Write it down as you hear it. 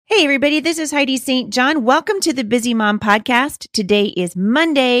Hey, everybody, this is Heidi St. John. Welcome to the Busy Mom Podcast. Today is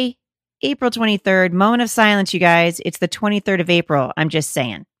Monday, April 23rd. Moment of silence, you guys. It's the 23rd of April. I'm just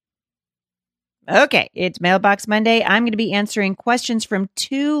saying. Okay, it's Mailbox Monday. I'm going to be answering questions from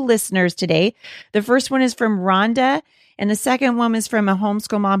two listeners today. The first one is from Rhonda, and the second one is from a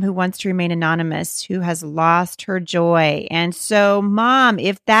homeschool mom who wants to remain anonymous, who has lost her joy. And so, Mom,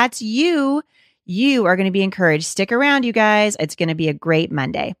 if that's you, you are going to be encouraged. Stick around, you guys. It's going to be a great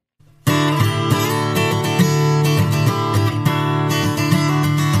Monday.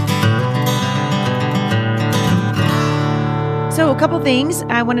 So a couple things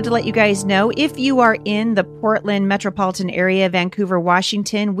I wanted to let you guys know. If you are in the Portland metropolitan area, Vancouver,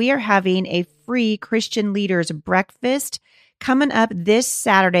 Washington, we are having a free Christian Leaders Breakfast coming up this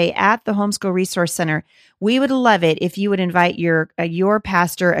Saturday at the Homeschool Resource Center. We would love it if you would invite your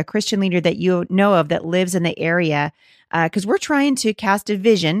pastor, a Christian leader that you know of that lives in the area, because we're trying to cast a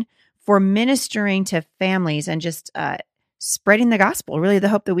vision for ministering to families and just spreading the gospel, really the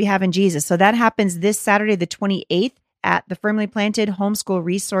hope that we have in Jesus. So that happens this Saturday, the 28th. At the Firmly Planted Homeschool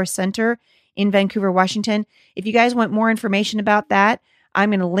Resource Center in Vancouver, Washington. If you guys want more information about that,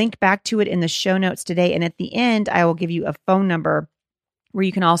 I'm going to link back to it in the show notes today. And at the end, I will give you a phone number where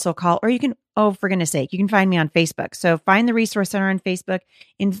you can also call, or you can, for goodness sake, you can find me on Facebook. So find the Resource Center on Facebook,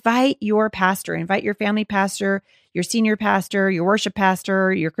 invite your pastor, invite your family pastor, your senior pastor, your worship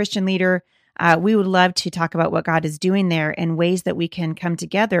pastor, your Christian leader. We would love to talk about what God is doing there and ways that we can come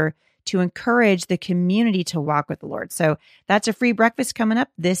together to encourage the community to walk with the Lord. So that's a free breakfast coming up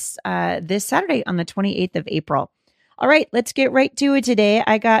this Saturday on the 28th of April. All right, let's get right to it today.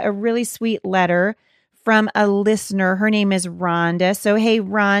 I got a really sweet letter from a listener. Her name is Rhonda. So, hey,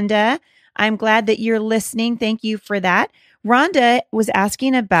 Rhonda, I'm glad that you're listening. Thank you for that. Rhonda was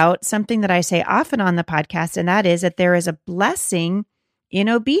asking about something that I say often on the podcast, and that is that there is a blessing in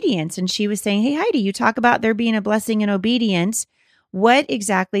obedience. And she was saying, hey, Heidi, you talk about there being a blessing in obedience. What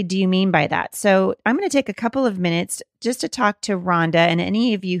exactly do you mean by that? So I'm going to take a couple of minutes just to talk to Rhonda and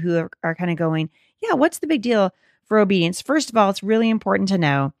any of you who are kind of going, yeah, what's the big deal for obedience? First of all, it's really important to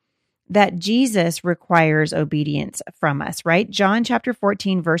know that Jesus requires obedience from us, right? John chapter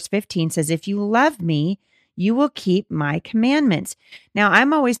 14, verse 15 says, if you love me, you will keep my commandments. Now,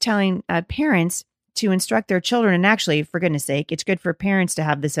 I'm always telling parents to instruct their children. And actually, for goodness sake, it's good for parents to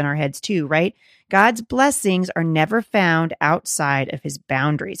have this in our heads too, right? God's blessings are never found outside of his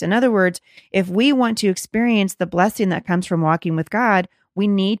boundaries. In other words, if we want to experience the blessing that comes from walking with God, we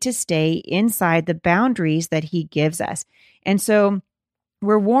need to stay inside the boundaries that he gives us. And so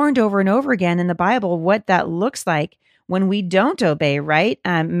we're warned over and over again in the Bible what that looks like when we don't obey, right?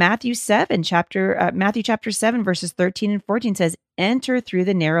 Matthew chapter 7, verses 13 and 14 says, enter through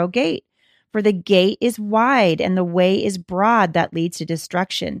the narrow gate. For the gate is wide and the way is broad that leads to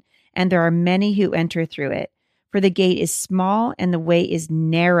destruction, and there are many who enter through it. For the gate is small and the way is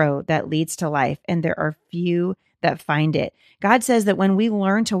narrow that leads to life, and there are few that find it. God says that when we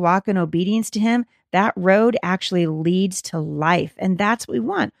learn to walk in obedience to him, that road actually leads to life, and that's what we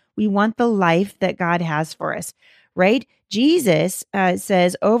want. We want the life that God has for us, right? Jesus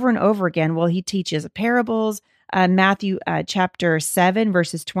says over and over again, he teaches parables. Matthew chapter 7,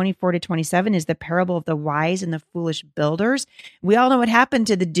 verses 24 to 27 is the parable of the wise and the foolish builders. We all know what happened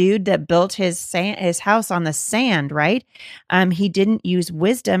to the dude that built his house on the sand, right? He didn't use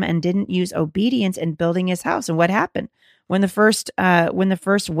wisdom and didn't use obedience in building his house. And what happened? When the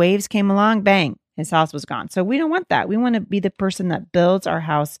first waves came along, bang, his house was gone. So we don't want that. We want to be the person that builds our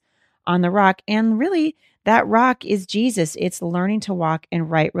house on the rock. And really, that rock is Jesus. It's learning to walk in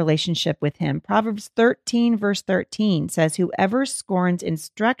right relationship with him. Proverbs 13, verse 13 says, whoever scorns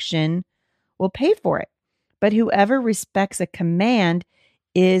instruction will pay for it, but whoever respects a command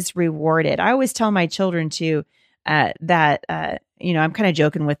is rewarded. I always tell my children too, that I'm kind of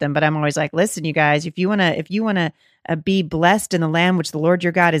joking with them, but I'm always like, listen, you guys, if you want to be blessed in the land which the Lord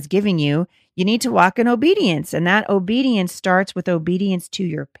your God is giving you, you need to walk in obedience. And that obedience starts with obedience to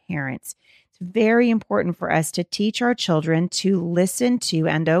your parents. Very important for us to teach our children to listen to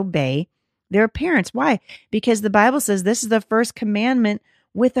and obey their parents. Why? Because the Bible says this is the first commandment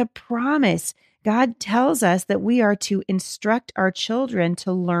with a promise. God tells us that we are to instruct our children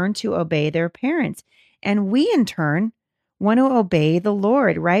to learn to obey their parents. And we, in turn, want to obey the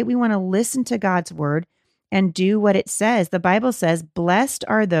Lord, right? We want to listen to God's word and do what it says. The Bible says, blessed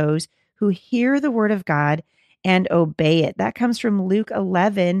are those who hear the word of God and obey it. That comes from Luke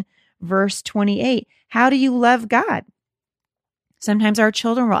 11, verse 28. How do you love God? Sometimes our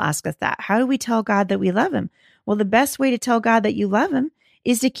children will ask us that. How do we tell God that we love him? Well, the best way to tell God that you love him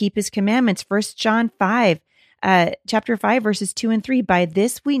is to keep his commandments. 1 John 5 chapter 5, verses 2 and 3. By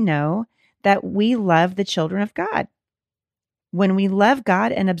this we know that we love the children of God, when we love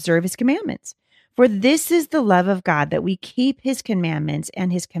God and observe his commandments. For this is the love of God, that we keep his commandments,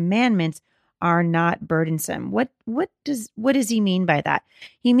 and his commandments are not burdensome. What does he mean by that?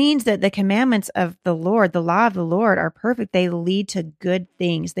 He means that the commandments of the Lord, the law of the Lord, are perfect. They lead to good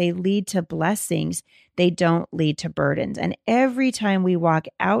things. They lead to blessings. They don't lead to burdens. And every time we walk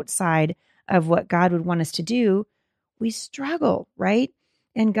outside of what God would want us to do, we struggle, right?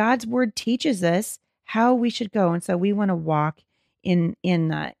 And God's word teaches us how we should go. And so we want to walk in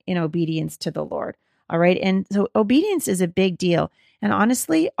obedience to the Lord. All right. And so obedience is a big deal. And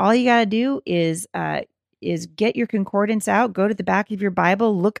honestly, all you got to do is get your concordance out, go to the back of your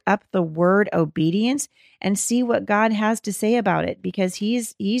Bible, look up the word obedience, and see what God has to say about it, because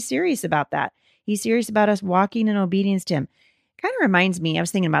he's serious about that. He's serious about us walking in obedience to him. Kind of reminds me, I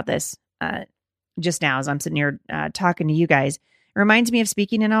was thinking about this just now as I'm sitting here talking to you guys. It reminds me of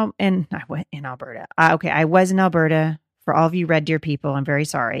speaking in Alberta. I was in Alberta. For all of you Red Deer people, I'm very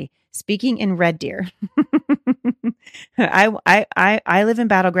sorry. Speaking in Red Deer. I live in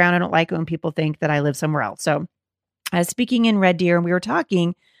Battleground. I don't like it when people think that I live somewhere else. So I was speaking in Red Deer, and we were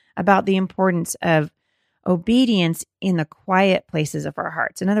talking about the importance of obedience in the quiet places of our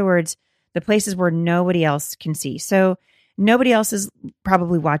hearts. In other words, the places where nobody else can see. So nobody else is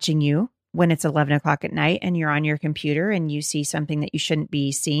probably watching you when it's 11 o'clock at night and you're on your computer and you see something that you shouldn't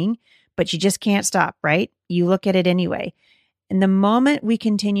be seeing, but you just can't stop, right? You look at it anyway. And the moment we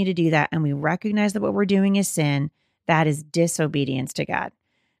continue to do that and we recognize that what we're doing is sin, that is disobedience to God.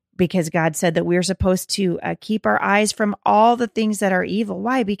 Because God said that we're supposed to keep our eyes from all the things that are evil.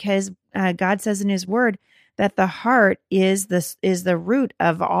 Why? Because God says in his word that the heart is the root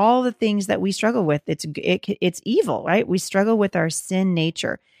of all the things that we struggle with. It's evil, right? We struggle with our sin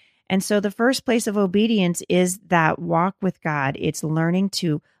nature. And so the first place of obedience is that walk with God. It's learning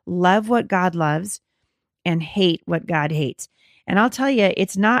to love what God loves and hate what God hates. And I'll tell you,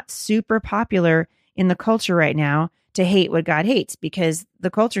 it's not super popular in the culture right now to hate what God hates, because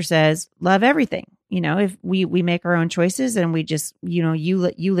the culture says, love everything. If we make our own choices and we just, you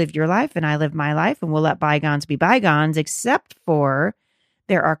live your life and I live my life, and we'll let bygones be bygones, except for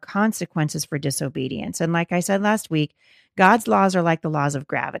there are consequences for disobedience. And like I said last week, God's laws are like the laws of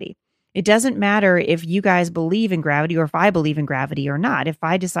gravity. It doesn't matter if you guys believe in gravity or if I believe in gravity or not. If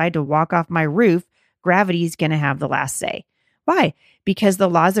I decide to walk off my roof, gravity is going to have the last say. Why? Because the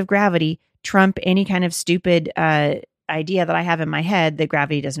laws of gravity trump any kind of stupid idea that I have in my head that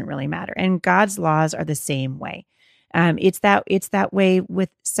gravity doesn't really matter. And God's laws are the same way. It's that way with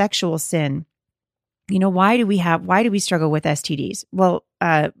sexual sin. Why do we struggle with STDs? Well,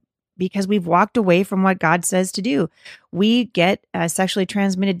 because we've walked away from what God says to do. We get sexually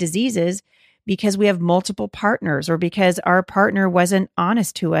transmitted diseases because we have multiple partners, or because our partner wasn't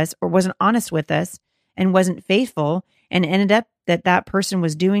honest to us, or wasn't honest with us and wasn't faithful, and ended up that person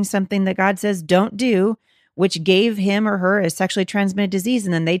was doing something that God says don't do, which gave him or her a sexually transmitted disease.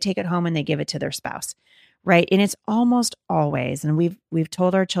 And then they take it home and they give it to their spouse. Right. And it's almost always, and we've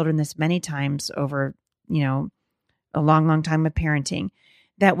told our children this many times over, a long, long time of parenting,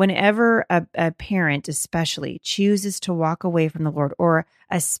 that whenever a parent especially chooses to walk away from the Lord, or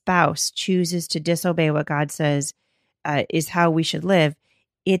a spouse chooses to disobey what God says is how we should live,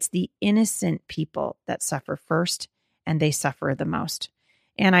 it's the innocent people that suffer first, and they suffer the most.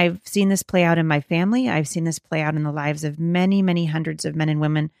 And I've seen this play out in my family. I've seen this play out in the lives of many, many hundreds of men and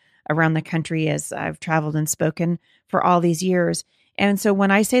women around the country as I've traveled and spoken for all these years. And so when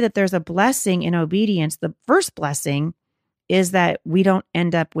I say that there's a blessing in obedience, the first blessing is that we don't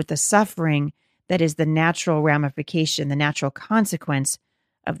end up with the suffering that is the natural ramification, the natural consequence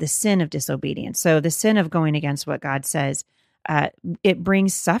of the sin of disobedience. So the sin of going against what God says, it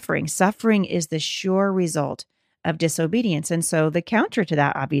brings suffering. Suffering is the sure result of disobedience. And so the counter to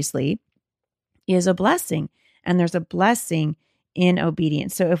that, obviously, is a blessing. And there's a blessing in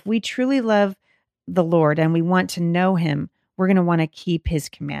obedience. So if we truly love the Lord and we want to know him, we're going to want to keep his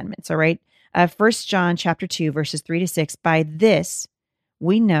commandments. All right. 1 John chapter 2, verses 3-6. By this,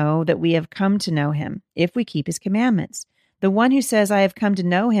 we know that we have come to know him if we keep his commandments. The one who says, I have come to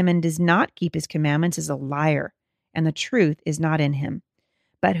know him, and does not keep his commandments is a liar, and the truth is not in him.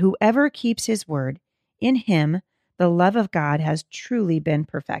 But whoever keeps his word, in him the love of God has truly been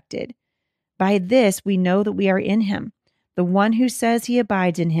perfected. By this we know that we are in him. The one who says he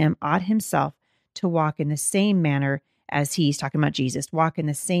abides in him ought himself to walk in the same manner as he's talking about Jesus, walk in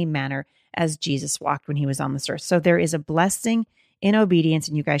the same manner as Jesus walked when he was on this earth. So there is a blessing in obedience,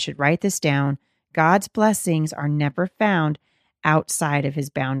 and you guys should write this down. God's blessings are never found outside of his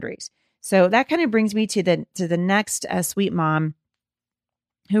boundaries. So that kind of brings me to the next sweet mom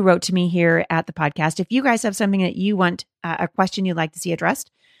who wrote to me here at the podcast. If you guys have something that you want, a question you'd like to see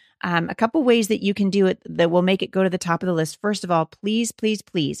addressed, a couple ways that you can do it that will make it go to the top of the list. First of all, please, please,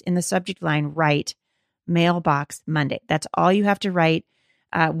 please, in the subject line, write Mailbox Monday. That's all you have to write.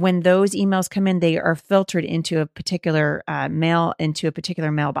 When those emails come in, they are filtered into a particular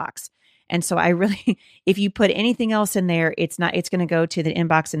mailbox. And so I really, if you put anything else in there, it's going to go to the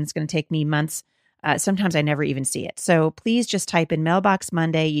inbox and it's going to take me months. Sometimes I never even see it. So please just type in Mailbox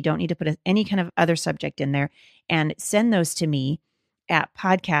Monday. You don't need to put any kind of other subject in there, and send those to me at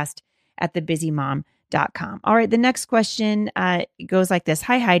podcast@thebusymom.com. All right. The next question goes like this.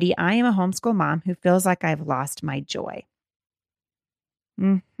 Hi, Heidi. I am a homeschool mom who feels like I've lost my joy.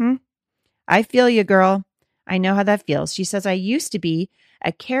 I feel you, girl. I know how that feels. She says, I used to be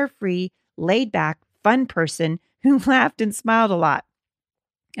a carefree, laid back, fun person who laughed and smiled a lot.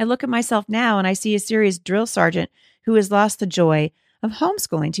 I look at myself now and I see a serious drill sergeant who has lost the joy of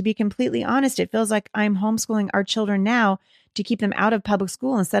homeschooling. To be completely honest, it feels like I'm homeschooling our children now to keep them out of public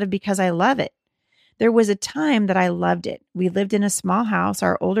school instead of because I love it. There was a time that I loved it. We lived in a small house.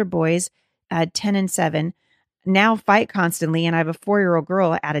 Our older boys, 10 and 7, now fight constantly, and I have a 4-year-old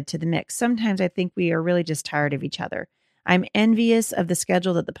girl added to the mix. Sometimes I think we are really just tired of each other. I'm envious of the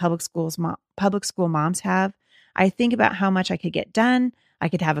schedule that the public school moms have. I think about how much I could get done. I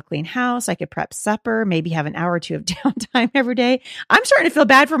could have a clean house. I could prep supper, maybe have an hour or two of downtime every day. I'm starting to feel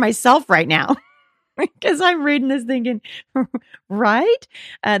bad for myself right now because I'm reading this thinking, right?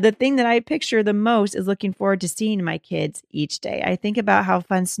 The thing that I picture the most is looking forward to seeing my kids each day. I think about how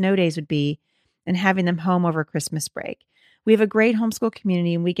fun snow days would be and having them home over Christmas break. We have a great homeschool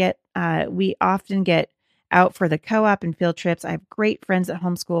community, and we often get out for the co-op and field trips. I have great friends at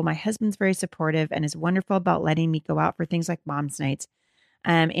homeschool. My husband's very supportive and is wonderful about letting me go out for things like mom's nights.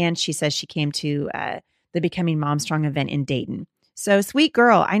 And she says she came to the Becoming Mom Strong event in Dayton. So sweet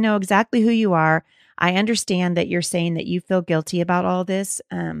girl, I know exactly who you are. I understand that you're saying that you feel guilty about all this.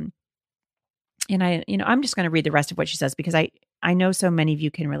 And I'm just going to read the rest of what she says because I know so many of you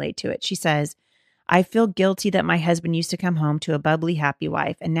can relate to it. She says, I feel guilty that my husband used to come home to a bubbly, happy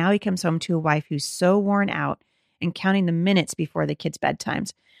wife, and now he comes home to a wife who's so worn out and counting the minutes before the kids'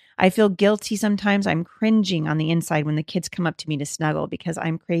 bedtimes. I feel guilty sometimes. I'm cringing on the inside when the kids come up to me to snuggle because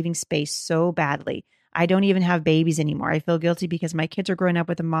I'm craving space so badly. I don't even have babies anymore. I feel guilty because my kids are growing up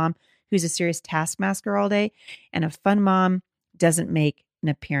with a mom who's a serious taskmaster all day, and a fun mom doesn't make an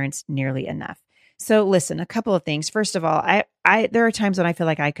appearance nearly enough. So listen, a couple of things. First of all, there are times when I feel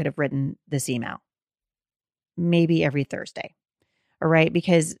like I could have written this email maybe every Thursday. All right.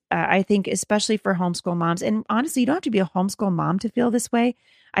 Because I think especially for homeschool moms, and honestly, you don't have to be a homeschool mom to feel this way.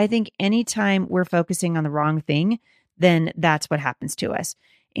 I think anytime we're focusing on the wrong thing, then that's what happens to us.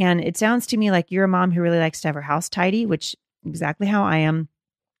 And it sounds to me like you're a mom who really likes to have her house tidy, which is exactly how I am.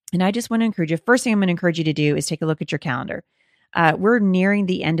 And I just want to encourage you. First thing I'm going to encourage you to do is take a look at your calendar. We're nearing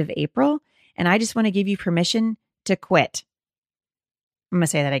the end of April, and I just want to give you permission to quit. I'm going to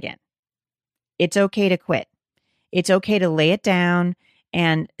say that again. It's okay to quit. It's okay to lay it down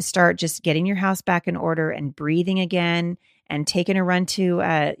and start just getting your house back in order and breathing again and taking a run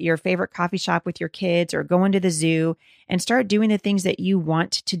to your favorite coffee shop with your kids or going to the zoo and start doing the things that you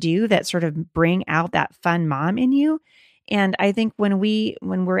want to do that sort of bring out that fun mom in you. And I think when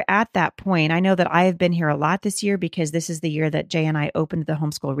we're at that point, I know that I have been here a lot this year because this is the year that Jay and I opened the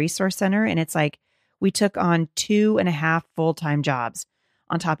Homeschool Resource Center. And it's like we took on 2.5 full-time jobs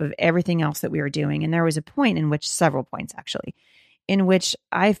on top of everything else that we were doing. And there was a point several points actually, in which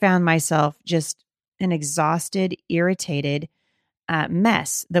I found myself just an exhausted, irritated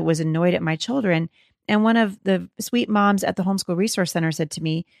mess that was annoyed at my children. And one of the sweet moms at the Homeschool Resource Center said to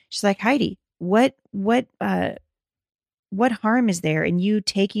me, she's like, Heidi, what harm is there in you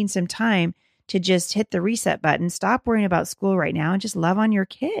taking some time to just hit the reset button, stop worrying about school right now, and just love on your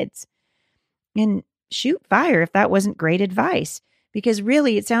kids and shoot fire if that wasn't great advice? Because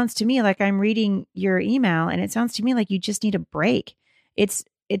really, it sounds to me like I'm reading your email and it sounds to me like you just need a break. It's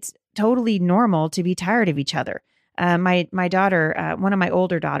totally normal to be tired of each other. My daughter, one of my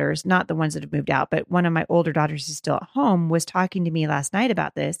older daughters, not the ones that have moved out, but one of my older daughters who's still at home, was talking to me last night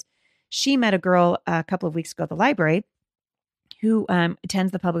about this. She met a girl a couple of weeks ago at the library who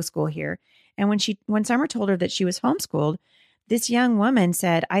attends the public school here. And when Summer told her that she was homeschooled, this young woman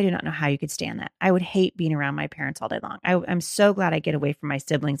said, I do not know how you could stand that. I would hate being around my parents all day long. I'm so glad I get away from my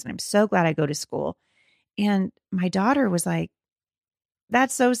siblings, and I'm so glad I go to school. And my daughter was like,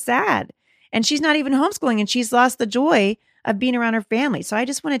 that's so sad. And she's not even homeschooling, and she's lost the joy of being around her family. So I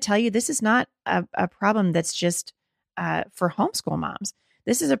just want to tell you, this is not a problem that's just for homeschool moms.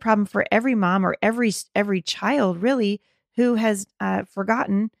 This is a problem for every mom or every child really who has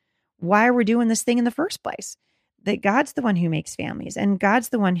forgotten why we're doing this thing in the first place. That God's the one who makes families, and God's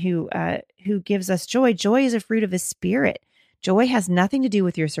the one who gives us joy. Joy is a fruit of the Spirit. Joy has nothing to do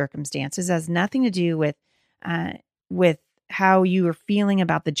with your circumstances, has nothing to do with how you are feeling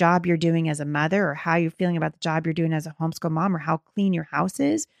about the job you're doing as a mother, or how you're feeling about the job you're doing as a homeschool mom, or how clean your house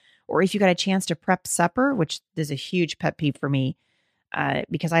is, or if you got a chance to prep supper, which is a huge pet peeve for me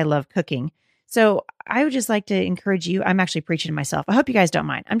because I love cooking. So I would just like to encourage you. I'm actually preaching to myself. I hope you guys don't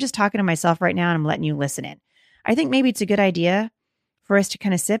mind. I'm just talking to myself right now, and I'm letting you listen in. I think maybe it's a good idea for us to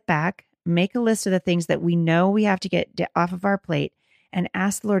kind of sit back, make a list of the things that we know we have to get off of our plate, and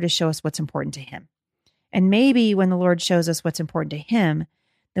ask the Lord to show us what's important to Him. And maybe when the Lord shows us what's important to Him,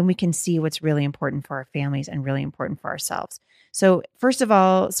 then we can see what's really important for our families and really important for ourselves. So first of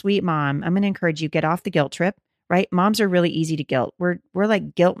all, sweet mom, I'm going to encourage you, get off the guilt trip, right? Moms are really easy to guilt. We're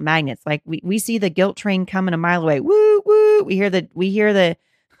like guilt magnets. Like we see the guilt train coming a mile away. Woo, woo. We hear the we hear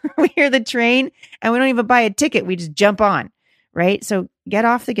the train, and we don't even buy a ticket. We just jump on, right? So get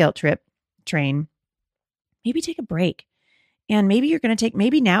off the guilt train. Maybe take a break. And maybe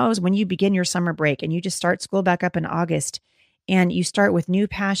maybe now is when you begin your summer break and you just start school back up in August, and you start with new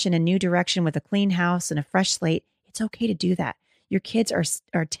passion and new direction with a clean house and a fresh slate. It's okay to do that. Your kids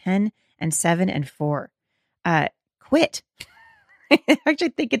are 10 and 7 and 4. Quit. I actually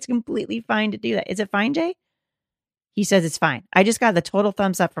think it's completely fine to do that. Is it fine, Jay? He says it's fine. I just got the total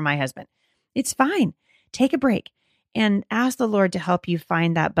thumbs up from my husband. It's fine. Take a break and ask the Lord to help you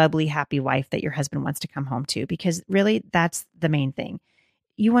find that bubbly, happy wife that your husband wants to come home to, because really that's the main thing.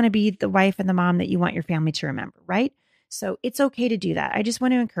 You want to be the wife and the mom that you want your family to remember, right? So it's okay to do that. I just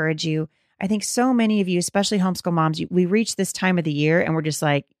want to encourage you. I think so many of you, especially homeschool moms, we reach this time of the year and we're just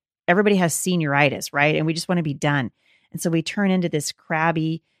like, everybody has senioritis, right? And we just want to be done. And so we turn into this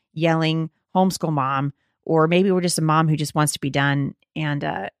crabby, yelling homeschool mom. Or maybe we're just a mom who just wants to be done,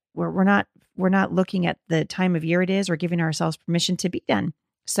 and we're not looking at the time of year it is or giving ourselves permission to be done.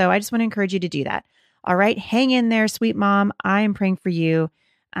 So I just want to encourage you to do that. All right, hang in there, sweet mom. I am praying for you,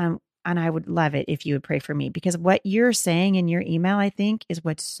 and I would love it if you would pray for me, because what you're saying in your email, I think, is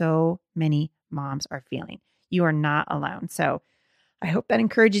what so many moms are feeling. You are not alone. So I hope that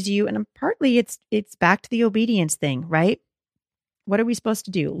encourages you, and partly it's back to the obedience thing, right? What are we supposed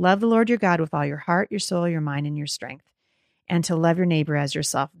to do? Love the Lord your God with all your heart, your soul, your mind, and your strength, and to love your neighbor as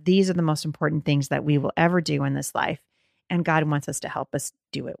yourself. These are the most important things that we will ever do in this life, and God wants us to help us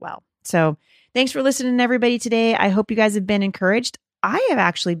do it well. So thanks for listening, everybody, today. I hope you guys have been encouraged. I have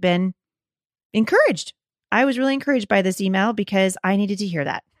actually been encouraged. I was really encouraged by this email because I needed to hear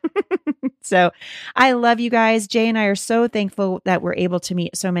that. So I love you guys. Jay and I are so thankful that we're able to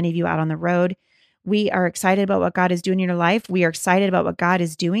meet so many of you out on the road. We are excited about what God is doing in your life. We are excited about what God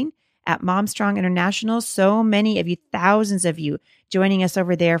is doing at MomStrong International. So many of you, thousands of you, joining us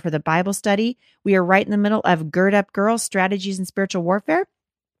over there for the Bible study. We are right in the middle of Gird Up Girls, Strategies in Spiritual Warfare.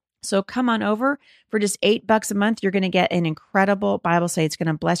 So come on over. For just $8 a month, you're going to get an incredible Bible study. It's going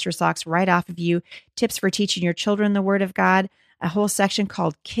to bless your socks right off of you. Tips for teaching your children the Word of God. A whole section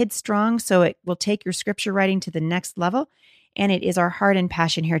called Kids Strong. So it will take your scripture writing to the next level. And it is our heart and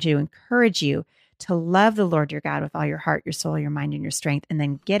passion here to encourage you to love the Lord your God with all your heart, your soul, your mind, and your strength, and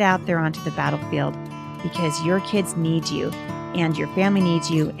then get out there onto the battlefield, because your kids need you and your family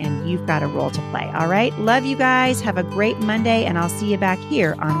needs you, and you've got a role to play. All right. Love you guys. Have a great Monday, and I'll see you back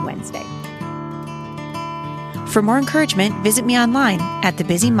here on Wednesday. For more encouragement, visit me online at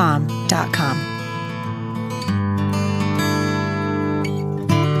thebusymom.com.